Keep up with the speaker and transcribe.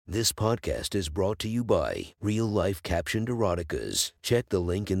This podcast is brought to you by Real Life Captioned Eroticas. Check the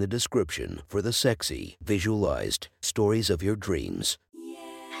link in the description for the sexy, visualized stories of your dreams.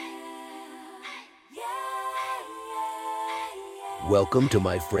 Welcome to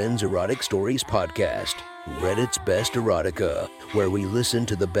my friend's Erotic Stories podcast, Reddit's Best Erotica, where we listen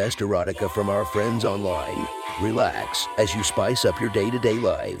to the best erotica from our friends online. Relax as you spice up your day-to-day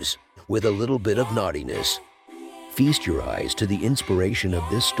lives with a little bit of naughtiness. Feast your eyes to the inspiration of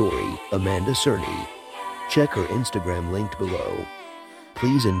this story, Amanda Cerny. Check her Instagram linked below.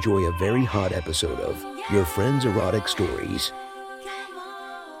 Please enjoy a very hot episode of Your Friend's Erotic Stories.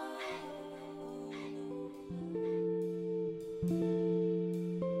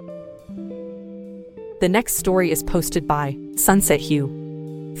 The next story is posted by Sunset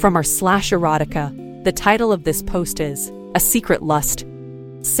Hue. From our /erotica, the title of this post is A Secret Lust.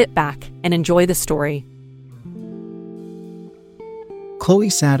 Sit back and enjoy the story.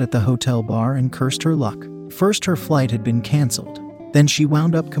 Chloe sat at the hotel bar and cursed her luck. First, her flight had been canceled. Then she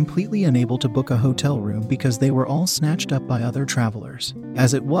wound up completely unable to book a hotel room because they were all snatched up by other travelers.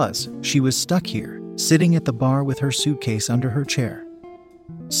 As it was, she was stuck here, sitting at the bar with her suitcase under her chair,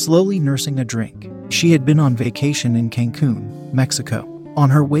 slowly nursing a drink. She had been on vacation in Cancun, Mexico.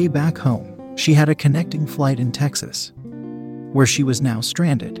 On her way back home, she had a connecting flight in Texas, where she was now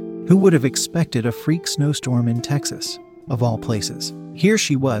stranded. Who would have expected a freak snowstorm in Texas, of all places? Here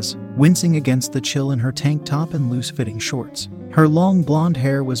she was, wincing against the chill in her tank top and loose-fitting shorts. Her long blonde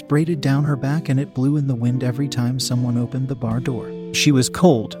hair was braided down her back and it blew in the wind every time someone opened the bar door. She was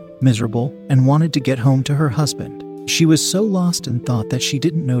cold, miserable, and wanted to get home to her husband. She was so lost in thought that she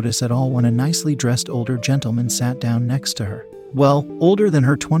didn't notice at all when a nicely dressed older gentleman sat down next to her. Well, older than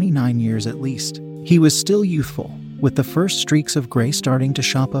her 29 years at least. He was still youthful, with the first streaks of gray starting to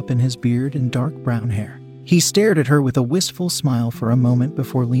shop up in his beard and dark brown hair. He stared at her with a wistful smile for a moment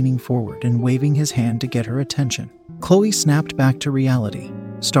before leaning forward and waving his hand to get her attention. Chloe snapped back to reality,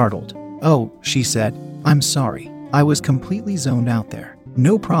 startled. "Oh," she said, "I'm sorry. I was completely zoned out there."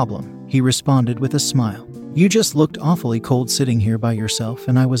 "No problem," he responded with a smile. "You just looked awfully cold sitting here by yourself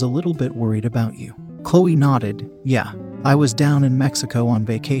and I was a little bit worried about you." Chloe nodded. "Yeah, I was down in Mexico on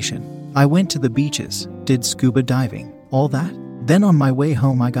vacation. I went to the beaches, did scuba diving, all that. Then on my way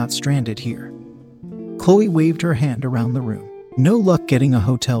home I got stranded here." Chloe waved her hand around the room. "No luck getting a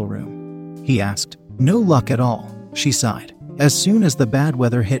hotel room?" he asked. "No luck at all," she sighed. "As soon as the bad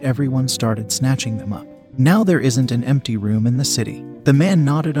weather hit, everyone started snatching them up. Now there isn't an empty room in the city." The man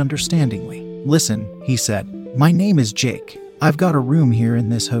nodded understandingly. "Listen," he said, "my name is Jake. I've got a room here in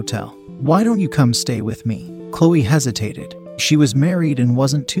this hotel. Why don't you come stay with me?" Chloe hesitated. She was married and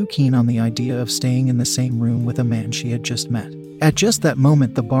wasn't too keen on the idea of staying in the same room with a man she had just met. At just that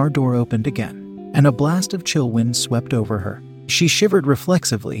moment, the bar door opened again, and a blast of chill wind swept over her. She shivered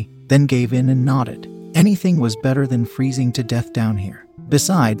reflexively, then gave in and nodded. Anything was better than freezing to death down here.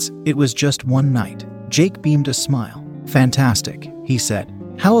 Besides, it was just one night. Jake beamed a smile. "Fantastic," he said.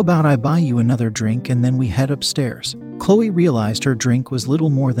 "How about I buy you another drink and then we head upstairs?" Chloe realized her drink was little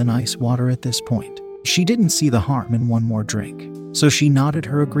more than ice water at this point. She didn't see the harm in one more drink, so she nodded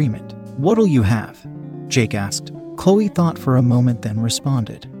her agreement. "What'll you have?" Jake asked. Chloe thought for a moment, then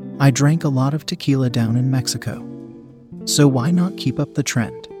responded, "I drank a lot of tequila down in Mexico, so why not keep up the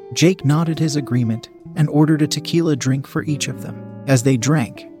trend?" Jake nodded his agreement and ordered a tequila drink for each of them. As they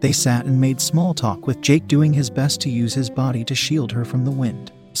drank, they sat and made small talk, with Jake doing his best to use his body to shield her from the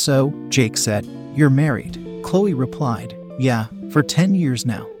wind. "So," Jake said, "you're married?" Chloe replied, "Yeah, for 10 years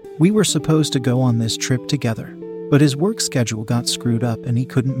now. We were supposed to go on this trip together, but his work schedule got screwed up and he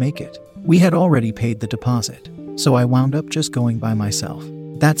couldn't make it. We had already paid the deposit, so I wound up just going by myself."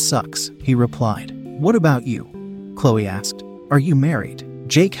 "That sucks," he replied. "What about you?" Chloe asked. "Are you married?"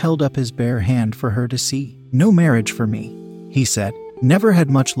 Jake held up his bare hand for her to see. "No marriage for me," he said. "Never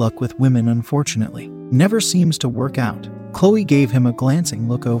had much luck with women, unfortunately. Never seems to work out." Chloe gave him a glancing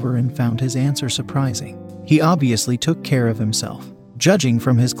look over and found his answer surprising. He obviously took care of himself. Judging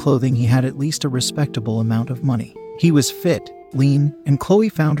from his clothing, he had at least a respectable amount of money. He was fit, lean, and Chloe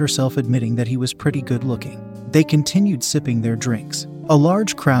found herself admitting that he was pretty good looking. They continued sipping their drinks. A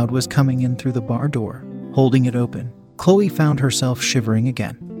large crowd was coming in through the bar door, holding it open. Chloe found herself shivering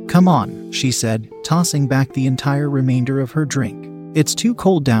again. "Come on," she said, tossing back the entire remainder of her drink. "It's too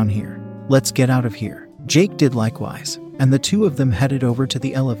cold down here. Let's get out of here." Jake did likewise, and the two of them headed over to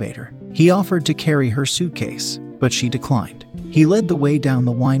the elevator. He offered to carry her suitcase, but she declined. He led the way down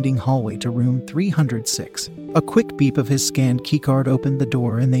the winding hallway to room 306. A quick beep of his scanned keycard opened the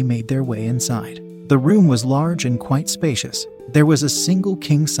door and they made their way inside. The room was large and quite spacious. There was a single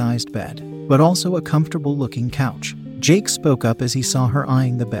king-sized bed, but also a comfortable-looking couch. Jake spoke up as he saw her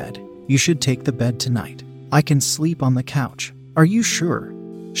eyeing the bed. You should take the bed tonight. I can sleep on the couch. Are you sure?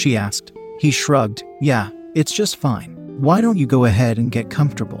 She asked. He shrugged. Yeah, it's just fine. Why don't you go ahead and get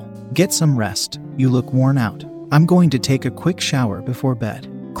comfortable? Get some rest. You look worn out. I'm going to take a quick shower before bed.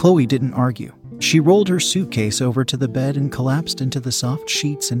 Chloe didn't argue. She rolled her suitcase over to the bed and collapsed into the soft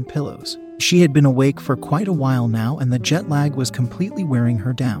sheets and pillows. She had been awake for quite a while now, and the jet lag was completely wearing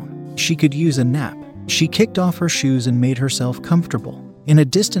her down. She could use a nap. She kicked off her shoes and made herself comfortable. In a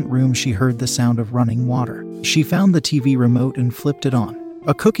distant room, she heard the sound of running water. She found the TV remote and flipped it on.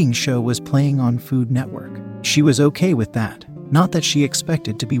 A cooking show was playing on Food Network. She was okay with that. Not that she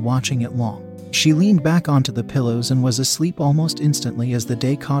expected to be watching it long. She leaned back onto the pillows and was asleep almost instantly as the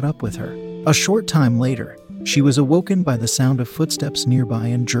day caught up with her. A short time later, she was awoken by the sound of footsteps nearby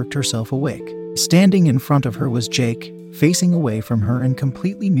and jerked herself awake. Standing in front of her was Jake, facing away from her and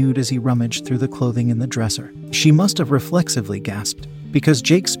completely nude as he rummaged through the clothing in the dresser. She must have reflexively gasped, because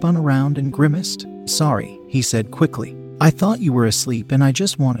Jake spun around and grimaced. Sorry, he said quickly. I thought you were asleep and I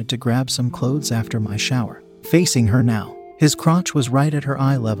just wanted to grab some clothes after my shower. Facing her now, his crotch was right at her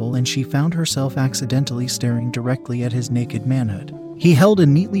eye level and she found herself accidentally staring directly at his naked manhood. He held a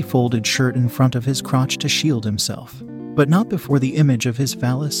neatly folded shirt in front of his crotch to shield himself, but not before the image of his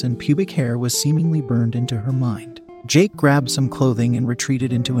phallus and pubic hair was seemingly burned into her mind. Jake grabbed some clothing and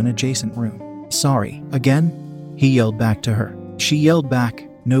retreated into an adjacent room. Sorry, again? He yelled back to her. She yelled back,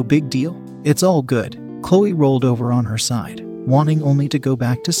 no big deal. It's all good. Chloe rolled over on her side, wanting only to go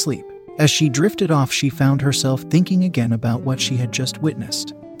back to sleep. As she drifted off, she found herself thinking again about what she had just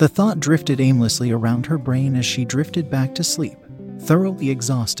witnessed. The thought drifted aimlessly around her brain as she drifted back to sleep, thoroughly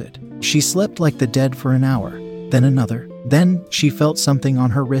exhausted. She slept like the dead for an hour, then another. Then she felt something on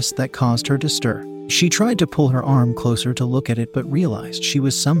her wrist that caused her to stir. She tried to pull her arm closer to look at it but realized she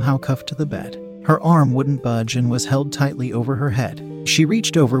was somehow cuffed to the bed. Her arm wouldn't budge and was held tightly over her head. She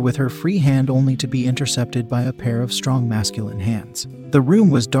reached over with her free hand only to be intercepted by a pair of strong masculine hands. The room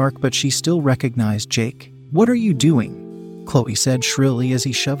was dark but she still recognized Jake. What are you doing? Chloe said shrilly as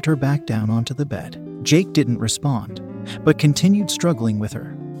he shoved her back down onto the bed. Jake didn't respond, but continued struggling with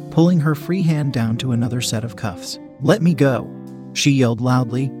her, pulling her free hand down to another set of cuffs. Let me go, she yelled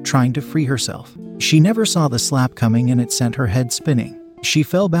loudly, trying to free herself. She never saw the slap coming and it sent her head spinning. She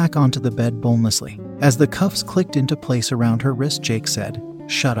fell back onto the bed bonelessly. As the cuffs clicked into place around her wrist, Jake said,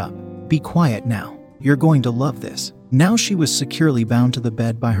 "Shut up. Be quiet now. You're going to love this." Now she was securely bound to the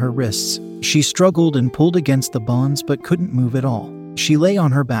bed by her wrists. She struggled and pulled against the bonds but couldn't move at all. She lay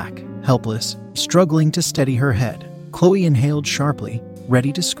on her back, helpless, struggling to steady her head. Chloe inhaled sharply,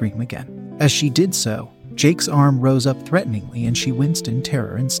 ready to scream again. As she did so, Jake's arm rose up threateningly and she winced in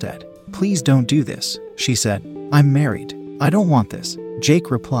terror instead. "Please don't do this," she said. "I'm married. I don't want this."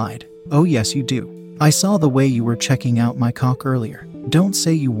 Jake replied, "Oh yes you do. I saw the way you were checking out my cock earlier. Don't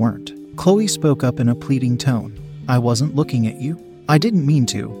say you weren't." Chloe spoke up in a pleading tone. "I wasn't looking at you. I didn't mean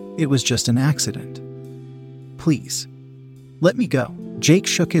to. It was just an accident. Please, let me go." Jake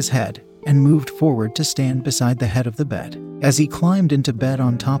shook his head and moved forward to stand beside the head of the bed. As he climbed into bed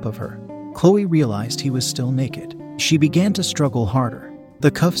on top of her, Chloe realized he was still naked. She began to struggle harder,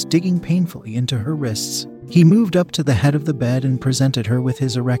 the cuffs digging painfully into her wrists. He moved up to the head of the bed and presented her with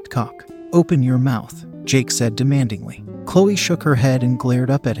his erect cock. "Open your mouth," Jake said demandingly. Chloe shook her head and glared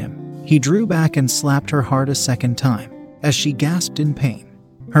up at him. He drew back and slapped her hard a second time, as she gasped in pain.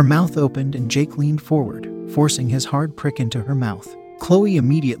 Her mouth opened and Jake leaned forward, forcing his hard prick into her mouth. Chloe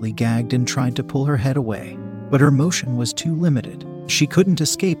immediately gagged and tried to pull her head away, but her motion was too limited. She couldn't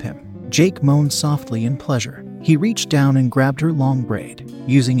escape him. Jake moaned softly in pleasure. He reached down and grabbed her long braid,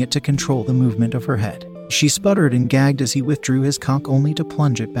 using it to control the movement of her head. She sputtered and gagged as he withdrew his cock only to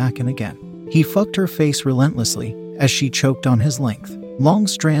plunge it back in again. He fucked her face relentlessly as she choked on his length. Long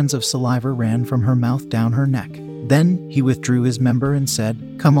strands of saliva ran from her mouth down her neck. Then he withdrew his member and said,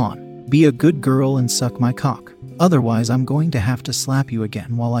 "Come on, be a good girl and suck my cock. Otherwise I'm going to have to slap you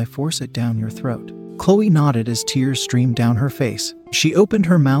again while I force it down your throat." Chloe nodded as tears streamed down her face. She opened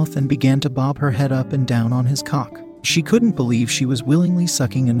her mouth and began to bob her head up and down on his cock. She couldn't believe she was willingly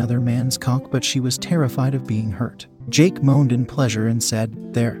sucking another man's cock, but she was terrified of being hurt. Jake moaned in pleasure and said,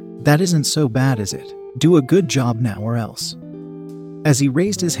 "There, that isn't so bad, is it? Do a good job now or else." As he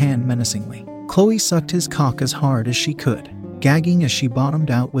raised his hand menacingly, Chloe sucked his cock as hard as she could, gagging as she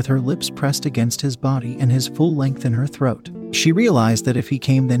bottomed out with her lips pressed against his body and his full length in her throat. She realized that if he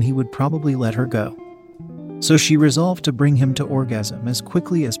came, then he would probably let her go. So she resolved to bring him to orgasm as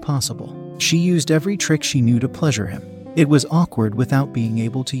quickly as possible. She used every trick she knew to pleasure him. It was awkward without being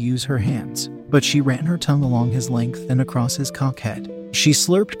able to use her hands, but she ran her tongue along his length and across his cock head. She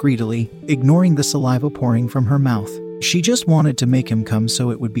slurped greedily, ignoring the saliva pouring from her mouth. She just wanted to make him come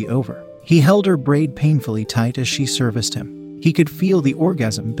so it would be over. He held her braid painfully tight as she serviced him. He could feel the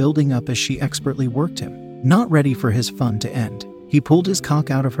orgasm building up as she expertly worked him. Not ready for his fun to end, he pulled his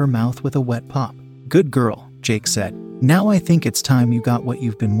cock out of her mouth with a wet pop. "Good girl," Jake said. "Now I think it's time you got what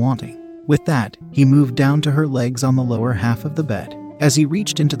you've been wanting." With that, he moved down to her legs on the lower half of the bed. As he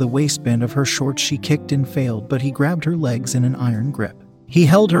reached into the waistband of her shorts, she kicked and failed, but he grabbed her legs in an iron grip. He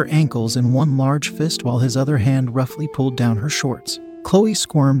held her ankles in one large fist while his other hand roughly pulled down her shorts. Chloe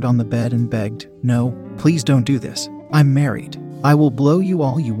squirmed on the bed and begged, "No, please don't do this. I'm married. I will blow you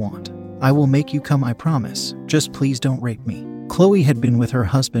all you want. I will make you come, I promise. Just please don't rape me." Chloe had been with her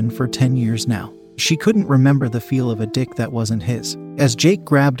husband for 10 years now. She couldn't remember the feel of a dick that wasn't his. As Jake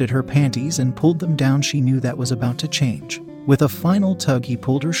grabbed at her panties and pulled them down, she knew that was about to change. With a final tug, he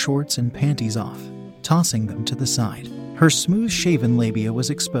pulled her shorts and panties off, tossing them to the side. Her smooth-shaven labia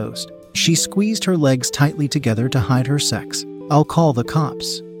was exposed. She squeezed her legs tightly together to hide her sex. "I'll call the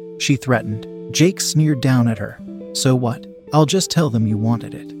cops," she threatened. Jake sneered down at her. "So what? I'll just tell them you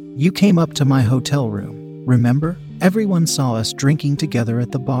wanted it. You came up to my hotel room, remember? Everyone saw us drinking together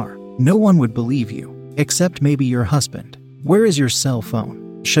at the bar. No one would believe you, except maybe your husband. Where is your cell phone?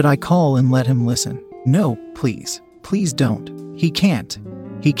 Should I call and let him listen?" "No, please. Please don't. He can't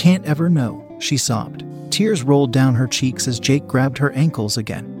ever know," she sobbed. Tears rolled down her cheeks as Jake grabbed her ankles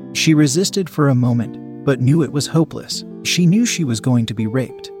again. She resisted for a moment, but knew it was hopeless. She knew she was going to be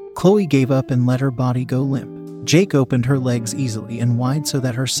raped. Chloe gave up and let her body go limp. Jake opened her legs easily and wide so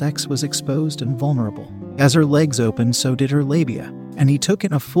that her sex was exposed and vulnerable. As her legs opened, so did her labia, and he took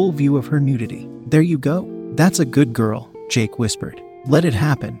in a full view of her nudity. "There you go. That's a good girl," Jake whispered. "Let it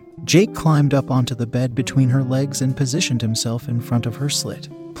happen." Jake climbed up onto the bed between her legs and positioned himself in front of her slit.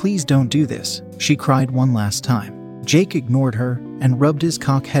 "Please don't do this," she cried one last time. Jake ignored her and rubbed his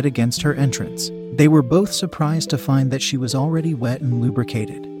cock head against her entrance. They were both surprised to find that she was already wet and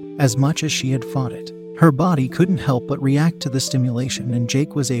lubricated, as much as she had fought it. Her body couldn't help but react to the stimulation, and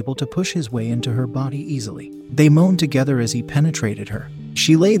Jake was able to push his way into her body easily. They moaned together as he penetrated her.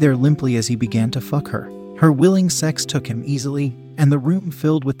 She lay there limply as he began to fuck her. Her willing sex took him easily, and the room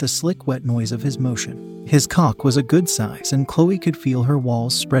filled with the slick, wet noise of his motion. His cock was a good size, and Chloe could feel her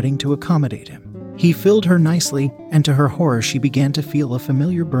walls spreading to accommodate him. He filled her nicely, and to her horror she began to feel a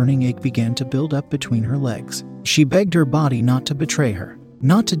familiar burning ache began to build up between her legs. She begged her body not to betray her,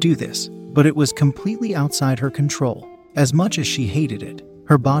 not to do this, but it was completely outside her control. As much as she hated it,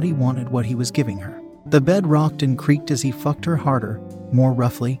 her body wanted what he was giving her. The bed rocked and creaked as he fucked her harder, more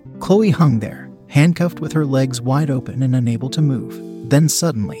roughly. Chloe hung there, handcuffed with her legs wide open and unable to move. Then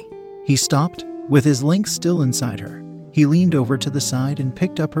suddenly, he stopped, with his length still inside her. He leaned over to the side and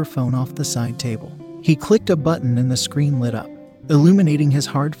picked up her phone off the side table. He clicked a button and the screen lit up, illuminating his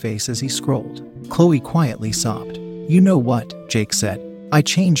hard face as he scrolled. Chloe quietly sobbed. "You know what?" Jake said. "I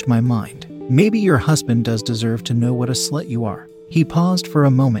changed my mind. Maybe your husband does deserve to know what a slut you are." He paused for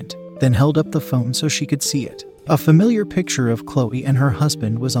a moment, then held up the phone so she could see it. A familiar picture of Chloe and her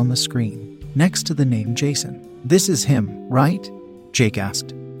husband was on the screen, next to the name Jason. "This is him, right?" Jake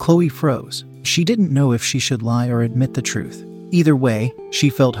asked. Chloe froze. She didn't know if she should lie or admit the truth. Either way, she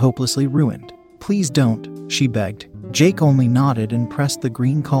felt hopelessly ruined. "Please don't," she begged. Jake only nodded and pressed the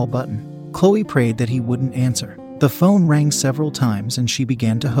green call button. Chloe prayed that he wouldn't answer. The phone rang several times and she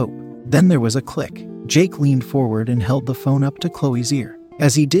began to hope. Then there was a click. Jake leaned forward and held the phone up to Chloe's ear.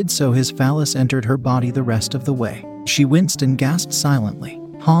 As he did so, his phallus entered her body the rest of the way. She winced and gasped silently.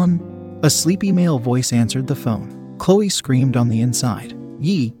 "Han?" A sleepy male voice answered the phone. Chloe screamed on the inside.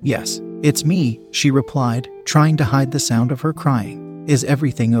 Yes, it's me," she replied, trying to hide the sound of her crying. "Is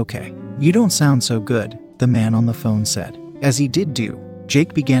everything okay?" "You don't sound so good," the man on the phone said. As he did do,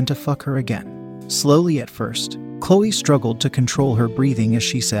 Jake began to fuck her again. Slowly at first, Chloe struggled to control her breathing as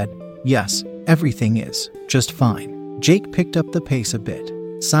she said, "Yes, everything is just fine." Jake picked up the pace a bit,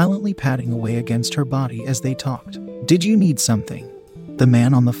 silently patting away against her body as they talked. "Did you need something?" the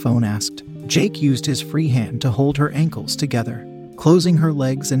man on the phone asked. Jake used his free hand to hold her ankles together, closing her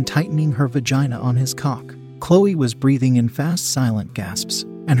legs and tightening her vagina on his cock. Chloe was breathing in fast, silent gasps,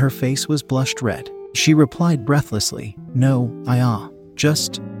 and her face was blushed red. She replied breathlessly, "No, I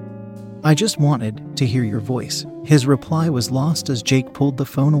just wanted to hear your voice." His reply was lost as Jake pulled the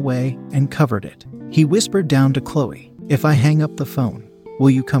phone away and covered it. He whispered down to Chloe, "If I hang up the phone,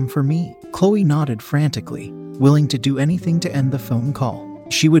 will you come for me?" Chloe nodded frantically, willing to do anything to end the phone call.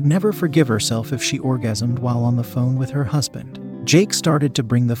 She would never forgive herself if she orgasmed while on the phone with her husband. Jake started to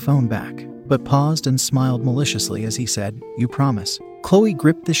bring the phone back, but paused and smiled maliciously as he said, "You promise?" Chloe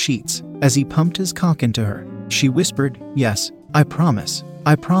gripped the sheets as he pumped his cock into her. She whispered, "Yes, I promise.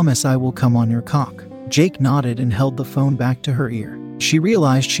 I promise I will come on your cock." Jake nodded and held the phone back to her ear. She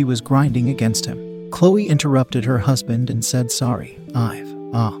realized she was grinding against him. Chloe interrupted her husband and said, "Sorry,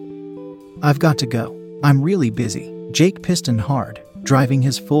 I've got to go. I'm really busy." Jake pistoned hard, driving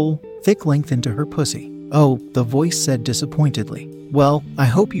his full, thick length into her pussy. "Oh," the voice said disappointedly. "Well, I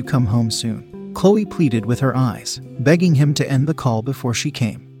hope you come home soon." Chloe pleaded with her eyes, begging him to end the call before she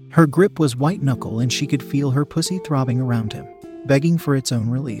came. Her grip was white knuckle and she could feel her pussy throbbing around him, begging for its own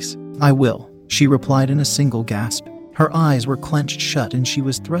release. "I will," she replied in a single gasp. Her eyes were clenched shut and she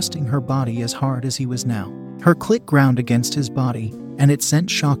was thrusting her body as hard as he was now. Her clit ground against his body, and it sent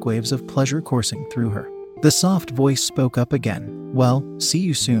shockwaves of pleasure coursing through her. The soft voice spoke up again. "Well, see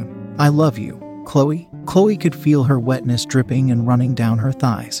you soon. I love you, Chloe." Chloe could feel her wetness dripping and running down her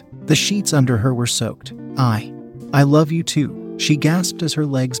thighs. The sheets under her were soaked. I love you too," she gasped as her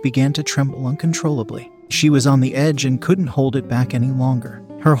legs began to tremble uncontrollably. She was on the edge and couldn't hold it back any longer.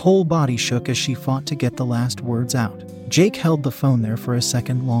 Her whole body shook as she fought to get the last words out. Jake held the phone there for a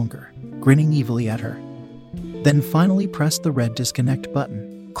second longer, grinning evilly at her, then finally pressed the red disconnect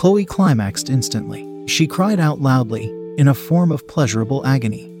button. Chloe climaxed instantly. She cried out loudly, in a form of pleasurable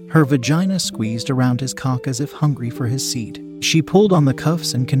agony. Her vagina squeezed around his cock as if hungry for his seed. She pulled on the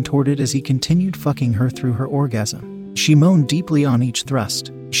cuffs and contorted as he continued fucking her through her orgasm. She moaned deeply on each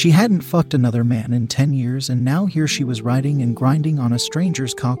thrust. She hadn't fucked another man in 10 years, and now here she was riding and grinding on a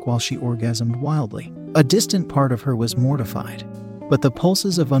stranger's cock while she orgasmed wildly. A distant part of her was mortified, but the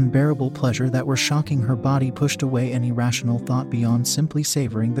pulses of unbearable pleasure that were shocking her body pushed away any rational thought beyond simply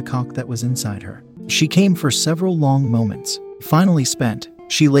savoring the cock that was inside her. She came for several long moments. Finally spent,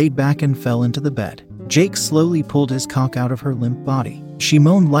 she laid back and fell into the bed. Jake slowly pulled his cock out of her limp body. She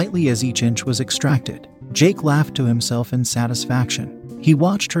moaned lightly as each inch was extracted. Jake laughed to himself in satisfaction. He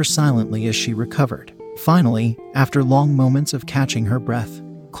watched her silently as she recovered. Finally, after long moments of catching her breath,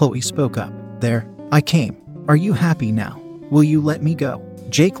 Chloe spoke up. "There, I came. Are you happy now? Will you let me go?"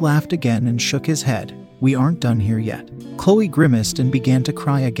 Jake laughed again and shook his head. "We aren't done here yet." Chloe grimaced and began to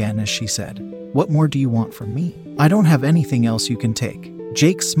cry again as she said, "What more do you want from me? I don't have anything else you can take."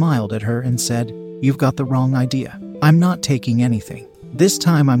 Jake smiled at her and said, "You've got the wrong idea. I'm not taking anything. This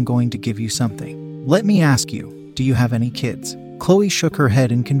time I'm going to give you something. Let me ask you, do you have any kids?" Chloe shook her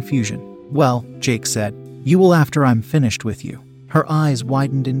head in confusion. "Well," Jake said, "you will after I'm finished with you." Her eyes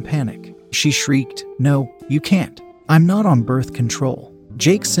widened in panic. She shrieked, "No, you can't. I'm not on birth control."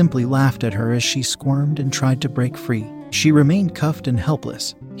 Jake simply laughed at her as she squirmed and tried to break free. She remained cuffed and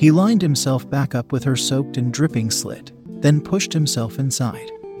helpless. He lined himself back up with her soaked and dripping slit, then pushed himself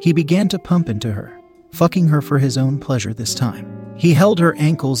inside. He began to pump into her, fucking her for his own pleasure this time. He held her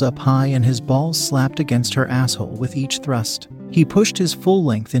ankles up high and his balls slapped against her asshole with each thrust. He pushed his full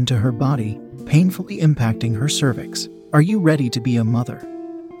length into her body, painfully impacting her cervix. "Are you ready to be a mother?"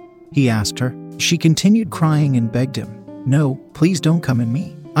 he asked her. She continued crying and begged him, "No, please don't come in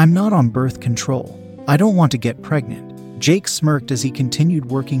me. I'm not on birth control. I don't want to get pregnant." Jake smirked as he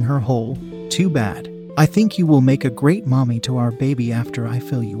continued working her hole. "Too bad. I think you will make a great mommy to our baby after I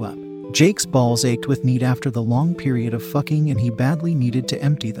fill you up." Jake's balls ached with need after the long period of fucking and he badly needed to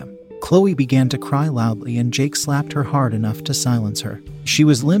empty them. Chloe began to cry loudly and Jake slapped her hard enough to silence her. She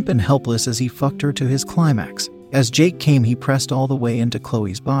was limp and helpless as he fucked her to his climax. As Jake came, he pressed all the way into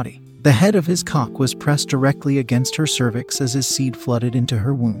Chloe's body. The head of his cock was pressed directly against her cervix as his seed flooded into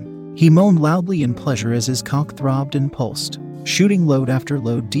her womb. He moaned loudly in pleasure as his cock throbbed and pulsed, shooting load after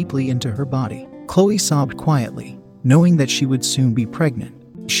load deeply into her body. Chloe sobbed quietly, knowing that she would soon be pregnant.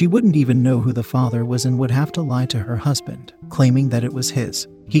 She wouldn't even know who the father was and would have to lie to her husband, claiming that it was his.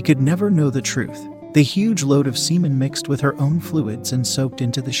 He could never know the truth. The huge load of semen mixed with her own fluids and soaked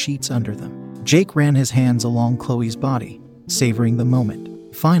into the sheets under them. Jake ran his hands along Chloe's body, savoring the moment.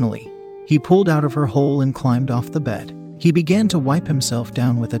 Finally, he pulled out of her hole and climbed off the bed. He began to wipe himself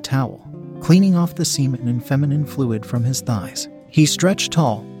down with a towel, cleaning off the semen and feminine fluid from his thighs. He stretched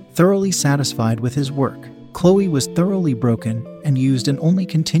tall, thoroughly satisfied with his work. Chloe was thoroughly broken and used and only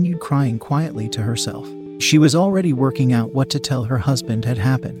continued crying quietly to herself. She was already working out what to tell her husband had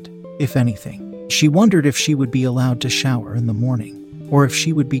happened, if anything. She wondered if she would be allowed to shower in the morning, or if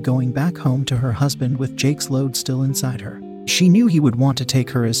she would be going back home to her husband with Jake's load still inside her. She knew he would want to take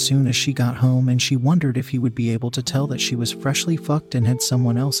her as soon as she got home, and she wondered if he would be able to tell that she was freshly fucked and had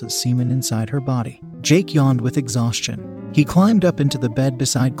someone else's semen inside her body. Jake yawned with exhaustion. He climbed up into the bed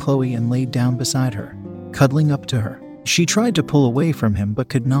beside Chloe and laid down beside her, cuddling up to her. She tried to pull away from him but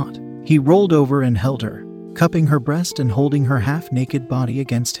could not. He rolled over and held her, cupping her breast and holding her half-naked body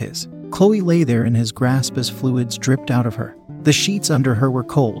against his. Chloe lay there in his grasp as fluids dripped out of her. The sheets under her were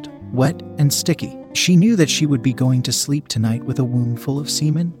cold, wet, and sticky. She knew that she would be going to sleep tonight with a womb full of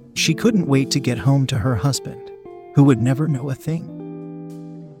semen, She couldn't wait to get home to her husband, who would never know a thing.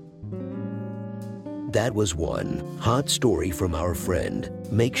 That was one hot story from our friend.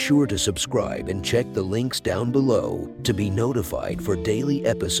 Make sure to subscribe and check the links down below to be notified for daily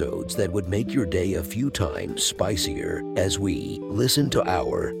episodes that would make your day a few times spicier as we listen to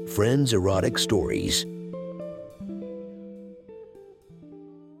our friends' erotic stories.